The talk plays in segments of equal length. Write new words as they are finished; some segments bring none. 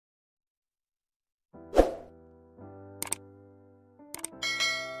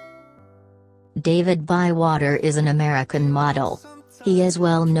David Bywater is an American model. He is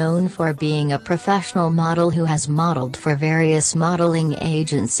well known for being a professional model who has modeled for various modeling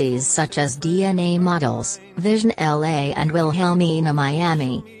agencies such as DNA Models, Vision LA and Wilhelmina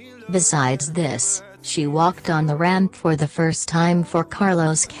Miami. Besides this, she walked on the ramp for the first time for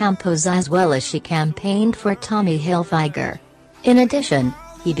Carlos Campos as well as she campaigned for Tommy Hilfiger. In addition,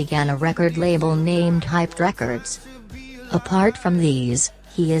 he began a record label named Hyped Records. Apart from these,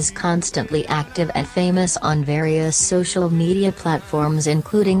 he is constantly active and famous on various social media platforms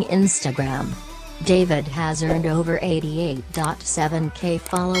including Instagram. David has earned over 88.7k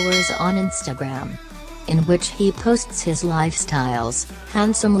followers on Instagram, in which he posts his lifestyles,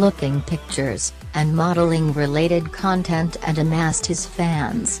 handsome-looking pictures, and modeling-related content and amassed his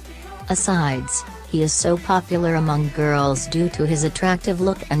fans. Besides, he is so popular among girls due to his attractive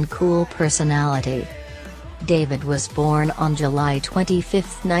look and cool personality. David was born on July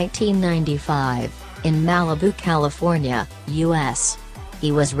 25, 1995, in Malibu, California, U.S.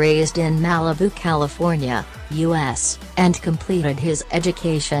 He was raised in Malibu, California, U.S., and completed his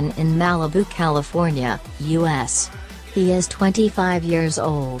education in Malibu, California, U.S. He is 25 years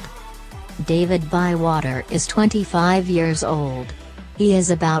old. David Bywater is 25 years old. He is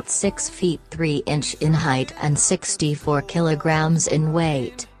about 6 feet 3 inches in height and 64 kilograms in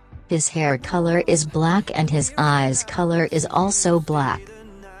weight. His hair color is black and his eyes color is also black.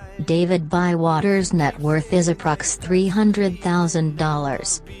 David Bywater's net worth is approx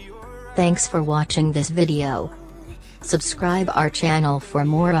 $300,000. Thanks for watching this video. Subscribe our channel for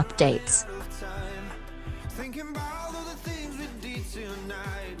more updates.